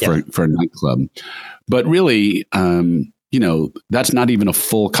charge for a nightclub. But really, that's not even a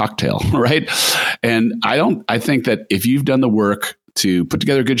full cocktail, right? And I think that if you've done the work to put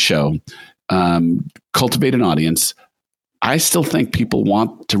together a good show, cultivate an audience, I still think people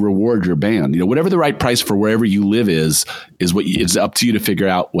want to reward your band. Whatever the right price for wherever you live is what it's up to you to figure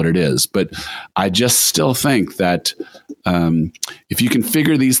out what it is. But I just still think that if you can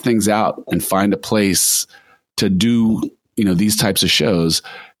figure these things out and find a place to do, these types of shows,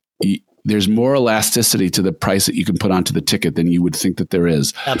 there's more elasticity to the price that you can put onto the ticket than you would think that there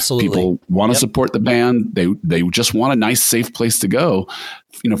is. Absolutely. People want to support the band. They just want a nice, safe place to go.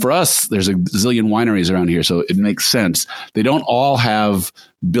 For us, there's a zillion wineries around here, so it makes sense. They don't all have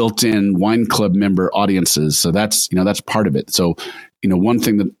built-in wine club member audiences, so that's part of it. So, one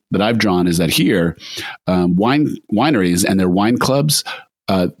thing that I've drawn is that here, wineries and their wine clubs,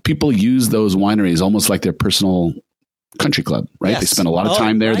 people use those wineries almost like their personal country club, right? Yes. They spend a lot of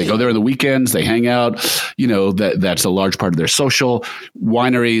time there. Right. They go there on the weekends. They hang out. That's a large part of their social.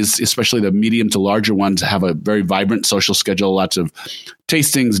 Wineries, especially the medium to larger ones, have a very vibrant social schedule. Lots of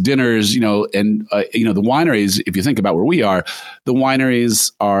tastings, dinners. The wineries. If you think about where we are, the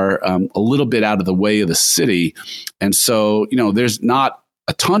wineries are a little bit out of the way of the city, and so there's not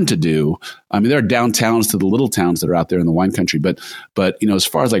a ton to do. I mean, there are downtowns to the little towns that are out there in the wine country, but as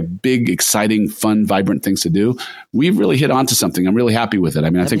far as big, exciting, fun, vibrant things to do, we've really hit onto something. I'm really happy with it. I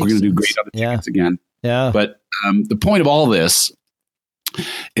mean, I think we're going to do great on the tickets again. Yeah. But the point of all this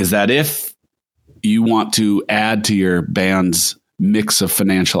is that if you want to add to your band's mix of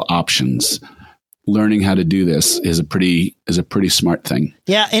financial options, learning how to do this is a pretty smart thing.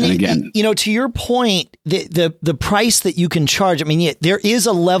 Yeah. And again, to your point, the price that you can charge, I mean, there is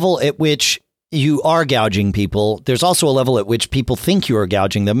a level at which you are gouging people. There's also a level at which people think you are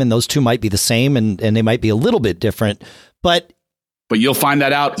gouging them. And those two might be the same and they might be a little bit different, but you'll find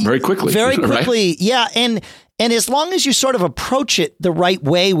that out very quickly. Very quickly. Right? Yeah. And as long as you sort of approach it the right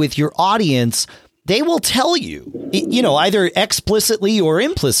way with your audience, they will tell you, either explicitly or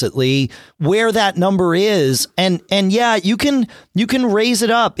implicitly where that number is. And yeah, you can raise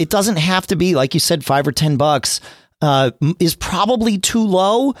it up. It doesn't have to be, like you said, $5 or $10 is probably too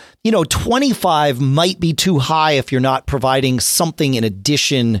low. 25 might be too high if you're not providing something in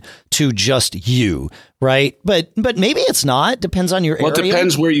addition to just you. Right. But maybe it's not. Depends on your area. Well, it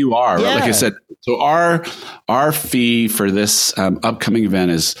depends where you are. Yeah. Right? Like I said, so our fee for this upcoming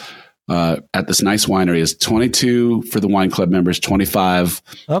event is at this nice winery is $22 for the wine club members,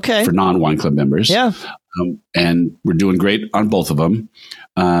 $25 for non-wine club members. Yeah. And we're doing great on both of them.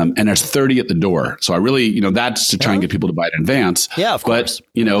 And there's 30 at the door. So I really, that's to try and get people to buy it in advance. Yeah, of course.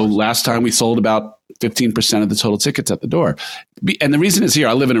 But, last time we sold about 15% of the total tickets at the door. And the reason is here,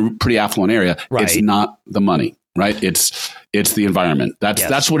 I live in a pretty affluent area. Right. It's not the money, right? It's the environment.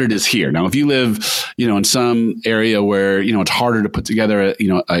 That's what it is here. Now, if you live, in some area where, it's harder to put together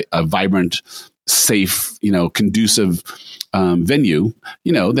a vibrant, safe, conducive venue,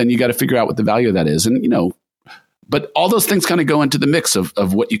 then you got to figure out what the value of that is. And, but all those things kind of go into the mix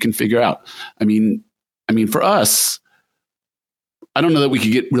of what you can figure out. I mean, for us, I don't know that we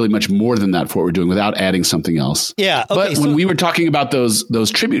could get really much more than that for what we're doing without adding something else. Yeah. Okay, but when we were talking about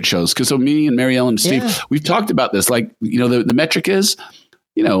those tribute shows, because so me and Mary Ellen and Steve, we've talked about this, the metric is,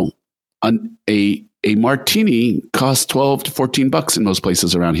 a a martini costs $12 to $14 in most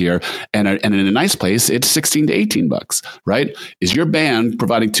places around here. And in a nice place, it's $16 to $18, right? Is your band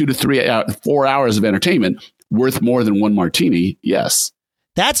providing 2 to 4 hours of entertainment worth more than one martini? Yes.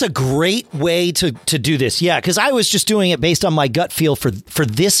 That's a great way to do this. Yeah, because I was just doing it based on my gut feel for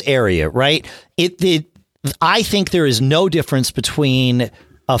this area, right? I think there is no difference between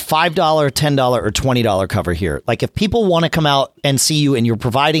a $5, $10, or $20 cover here. Like if people want to come out and see you and you're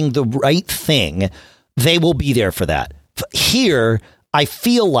providing the right thing, they will be there for that. Here, I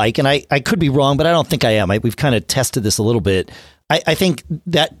feel like, and I could be wrong, but I don't think I am. We've kind of tested this a little bit. I think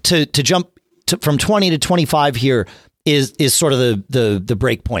that to jump from 20 to 25 here is sort of the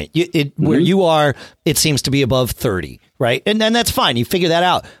break point. Where you are, it seems to be above 30, right? And that's fine. You figure that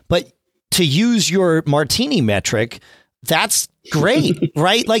out. But to use your martini metric, that's great,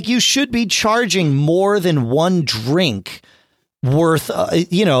 right? Like you should be charging more than one drink worth,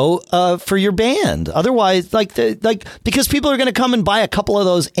 for your band. Otherwise, because people are going to come and buy a couple of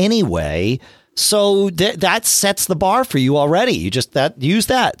those anyway. So that sets the bar for you already. You just use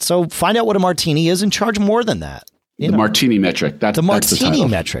that. So find out what a martini is and charge more than that. Martini metric. That's the martini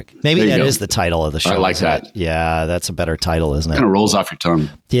metric. Maybe that is the title of the show. I like that. Yeah, that's a better title, isn't it? Kind of rolls off your tongue.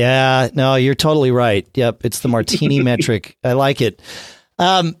 Yeah, no, you're totally right. Yep, it's the martini metric. I like it.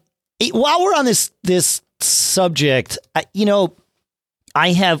 While we're on this subject, we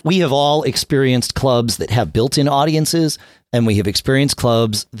have all experienced clubs that have built-in audiences, and we have experienced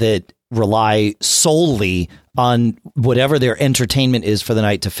clubs that rely solely on whatever their entertainment is for the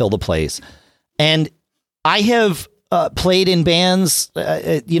night to fill the place. And I have played in bands,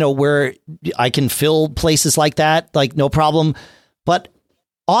 where I can fill places like that, like no problem. But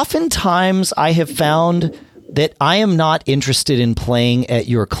oftentimes I have found that I am not interested in playing at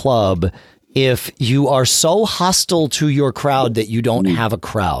your club if you are so hostile to your crowd that you don't have a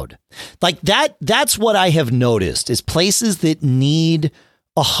crowd. Like that's what I have noticed is places that need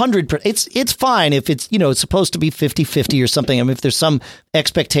 100%. It's fine if it's, it's supposed to be 50-50 or something. I mean, if there's some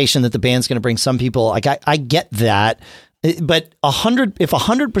expectation that the band's going to bring some people, like I get that. But if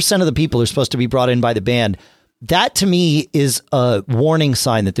 100% of the people are supposed to be brought in by the band, that to me is a warning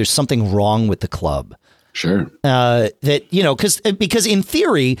sign that there's something wrong with the club. Sure. Because in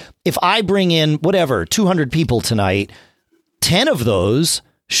theory, if I bring in 200 people tonight, 10 of those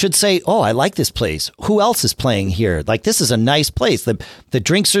should say, oh, I like this place. Who else is playing here? Like, this is a nice place. The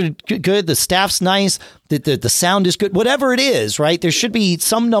drinks are good. The staff's nice. The sound is good. Whatever it is, right? There should be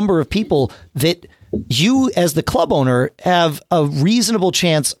some number of people that you as the club owner have a reasonable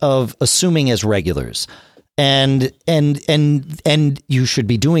chance of assuming as regulars. And you should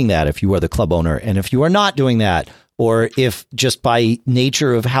be doing that if you are the club owner. And if you are not doing that, or if just by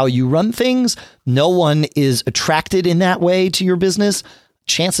nature of how you run things, no one is attracted in that way to your business,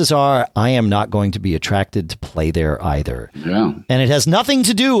 chances are I am not going to be attracted to play there either. Yeah. And it has nothing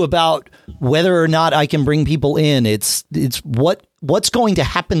to do about whether or not I can bring people in. It's what's going to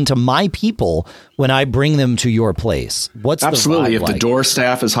happen to my people when I bring them to your place. What's absolutely the if like? The door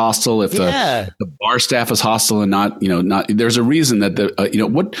staff is hostile, if the bar staff is hostile and not there's a reason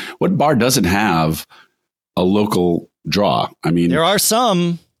that what bar doesn't have a local draw. I mean, there are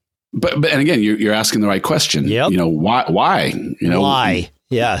some. But and again, you're asking the right question. Yep. Why? Why?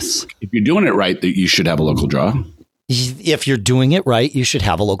 Yes. If you're doing it right, you should have a local draw. If you're doing it right, you should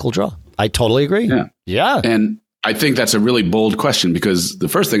have a local draw. I totally agree. Yeah. And I think that's a really bold question because the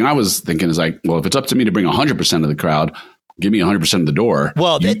first thing I was thinking is like, well, if it's up to me to bring 100% of the crowd, give me 100% of the door.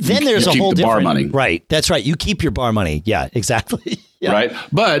 Well, then there's a whole different bar money. Right. That's right. You keep your bar money. Yeah, exactly. Yeah. Right.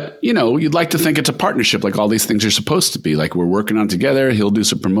 But, you'd like to think it's a partnership like all these things are supposed to be. Like we're working on together. He'll do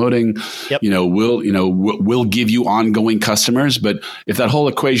some promoting. Yep. We'll give you ongoing customers. But if that whole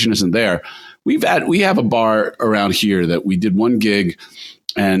equation isn't there, we have a bar around here that we did one gig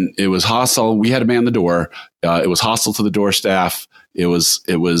and it was hostile. We had to man the door. It was hostile to the door staff. It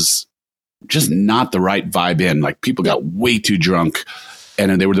was just not the right vibe in. Like people got way too drunk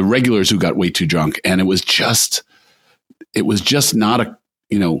and they were the regulars who got way too drunk. And it was just not a,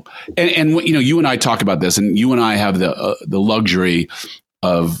 and you and I talk about this and you and I have the luxury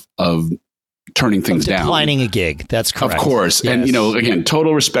of turning things down. Declining a gig. That's correct. Of course. Yes. And, again,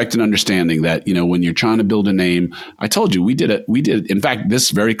 total respect and understanding that, when you're trying to build a name, I told you we did. In fact,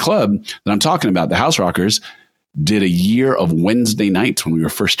 this very club that I'm talking about, the House Rockers, did a year of Wednesday nights when we were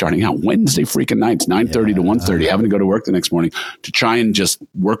first starting out. Wednesday freaking nights, 9:30 to 1:30, having to go to work the next morning to try and just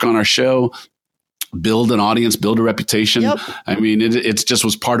work on our show, build an audience, build a reputation. Yep. I mean, it just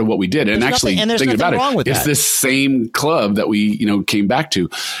was part of what we did. And actually, thinking about it, it's this same club that we, came back to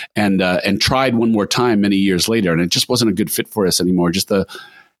and tried one more time many years later. And it just wasn't a good fit for us anymore. Just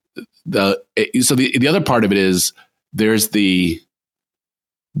the other part of it is if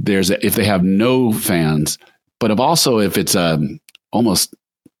they have no fans, but if it's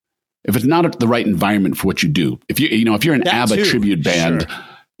if it's not the right environment for what you do, if you're an ABBA tribute band,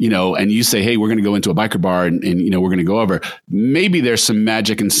 sure. And you say, hey, we're going to go into a biker bar and we're going to go over, maybe there's some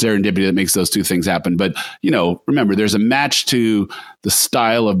magic and serendipity that makes those two things happen. But, remember, there's a match to the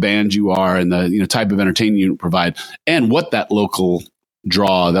style of band you are and the, type of entertainment you provide and what that local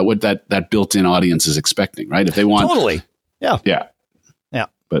draw, what that built-in audience is expecting, right? If they want. Totally. Yeah. Yeah. Yeah.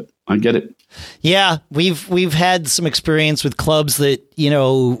 But I get it. Yeah, we've had some experience with clubs that,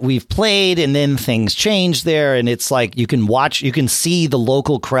 we've played and then things change there. And it's like you can see the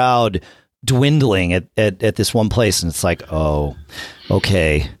local crowd dwindling at this one place. And it's like, oh,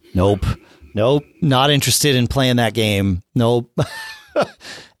 okay. Nope. Not interested in playing that game. Nope.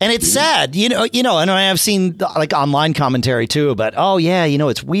 And it's sad, and I've seen like online commentary too about, oh yeah,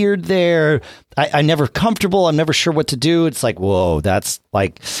 it's weird there. I'm never comfortable. I'm never sure what to do. It's like, whoa, that's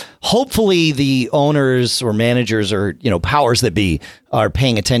like, hopefully the owners or managers or, powers that be are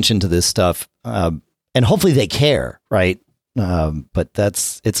paying attention to this stuff. And hopefully they care. Right. But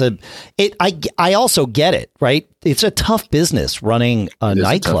I also get it, right? It's a tough business running a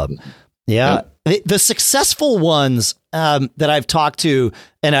nightclub. Yeah. The successful ones that I've talked to,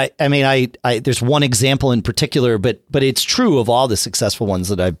 and I there's one example in particular, but it's true of all the successful ones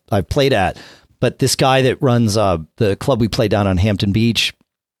that I've played at. But this guy that runs the club we play down on Hampton Beach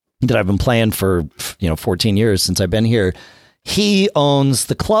that I've been playing for 14 years since I've been here, he owns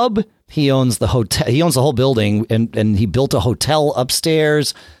the club, he owns the hotel, he owns the whole building, and he built a hotel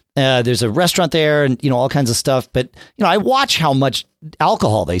upstairs. There's a restaurant there and, all kinds of stuff. But, I watch how much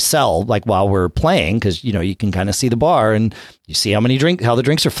alcohol they sell, like while we're playing, because, you can kind of see the bar and you see how the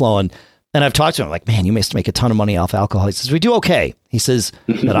drinks are flowing. And I've talked to him like, man, you must make a ton of money off alcohol. He says, we do okay. He says,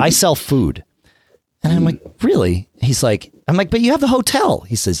 but I sell food. And I'm like, really? I'm like, but you have the hotel.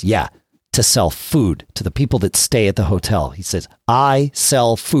 He says, yeah, to sell food to the people that stay at the hotel. He says, I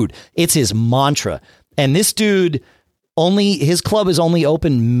sell food. It's his mantra. And this dude, his club is only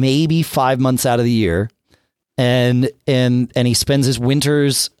open maybe 5 months out of the year. And he spends his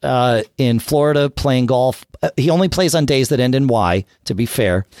winters in Florida playing golf. He only plays on days that end in Y, to be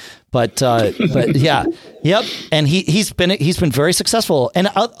fair. But yeah, yep. And he's been very successful. And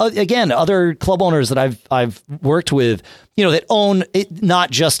again, other club owners that I've worked with, that own it, not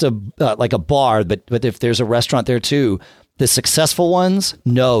just like a bar, but if there's a restaurant there too, the successful ones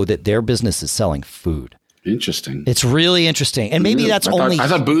know that their business is selling food. Interesting. It's really interesting. And maybe I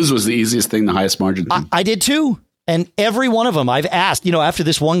thought booze was the easiest thing, the highest margin thing. I did too. And every one of them I've asked, after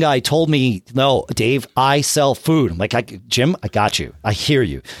this one guy told me, no, Dave, I sell food. I'm like, Jim, I got you. I hear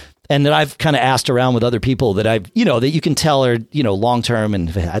you. And then I've kind of asked around with other people that that you can tell are, long-term and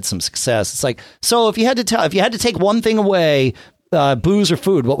have had some success. It's like, so if you had to take one thing away, booze or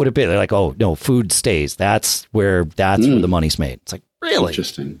food, what would it be? They're like, oh no, food stays. That's where the money's made. It's like, really?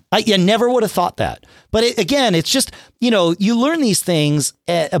 Interesting. I never would have thought that. But again, it's just, you learn these things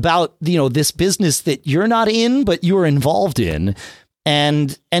about, this business that you're not in, but you're involved in.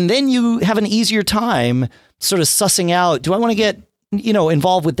 And then you have an easier time sort of sussing out, do I want to get,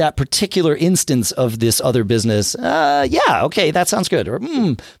 involved with that particular instance of this other business? Yeah. Okay. That sounds good. Or,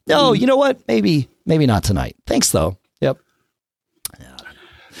 no, you know what? Maybe not tonight. Thanks though. Yep.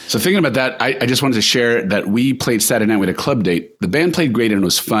 So thinking about that, I just wanted to share that we played Saturday night with a club date. The band played great and it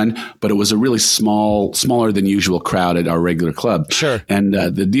was fun, but it was a really smaller than usual crowd at our regular club. Sure. And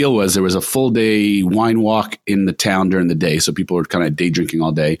the deal was there was a full day wine walk in the town during the day. So people were kind of day drinking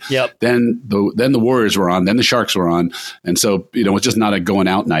all day. Yep. Then the Warriors were on, then the Sharks were on. And so, it was just not a going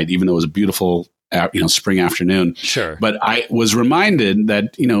out night, even though it was a beautiful spring afternoon. Sure. But I was reminded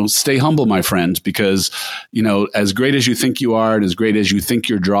that, stay humble, my friends, because, as great as you think you are and as great as you think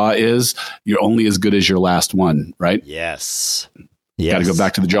your draw is, you're only as good as your last one, right? Yes. Got to go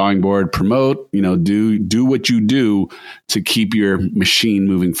back to the drawing board, promote, do what you do to keep your machine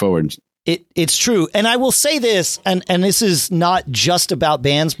moving forward. It's true. And I will say this, and this is not just about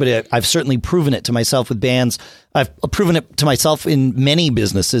bands, but I've certainly proven it to myself with bands. I've proven it to myself in many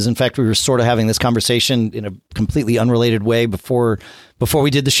businesses. In fact, we were sort of having this conversation in a completely unrelated way before we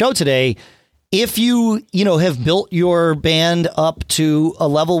did the show today. If you have built your band up to a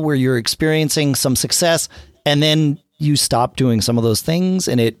level where you're experiencing some success and then you stop doing some of those things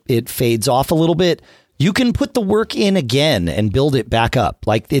and it fades off a little bit, you can put the work in again and build it back up.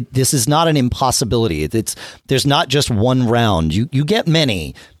 Like this is not an impossibility. There's not just one round. You get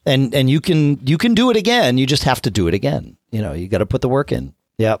many, and you can do it again. You just have to do it again. You got to put the work in.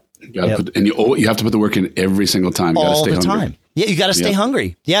 Yep. You have to put the work in every single time. You got to stay hungry. Yeah, you got to stay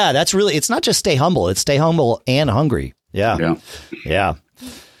hungry. Yeah, that's really, it's not just stay humble. It's stay humble and hungry. Yeah.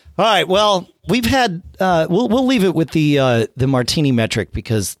 All right. Well, we've had, we'll leave it with the martini metric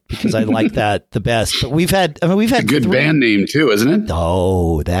because I like that the best. But we've had a good band name too, isn't it?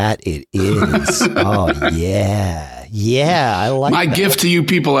 Oh, that it is. Oh, yeah. Yeah. I like my gift to you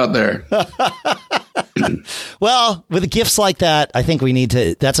people out there. Well, with gifts like that, I think we need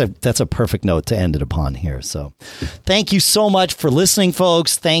to, that's a perfect note to end it upon here. So thank you so much for listening,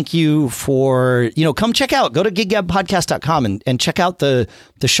 folks. Thank you for, come check out, go to giggabpodcast.com and check out the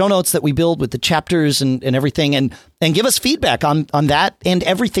show notes that we build with the chapters and everything and give us feedback on that and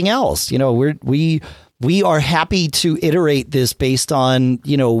everything else. We are happy to iterate this based on,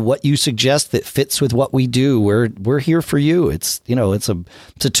 what you suggest that fits with what we do. We're here for you. It's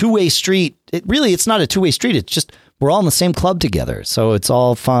a two-way street. It's not a two-way street. It's just we're all in the same club together. So it's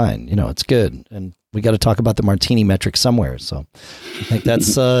all fine. It's good. And we got to talk about the martini metric somewhere. So I think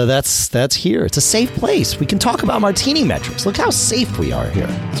that's here. It's a safe place. We can talk about martini metrics. Look how safe we are here.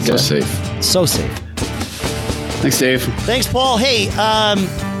 It's so safe. So safe. Thanks, Dave. Thanks, Paul. Hey,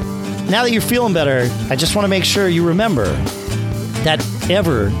 now that you're feeling better, I just want to make sure you remember that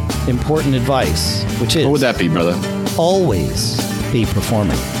ever important advice, which is... What would that be, brother? Always be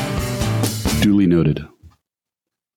performing. Duly noted.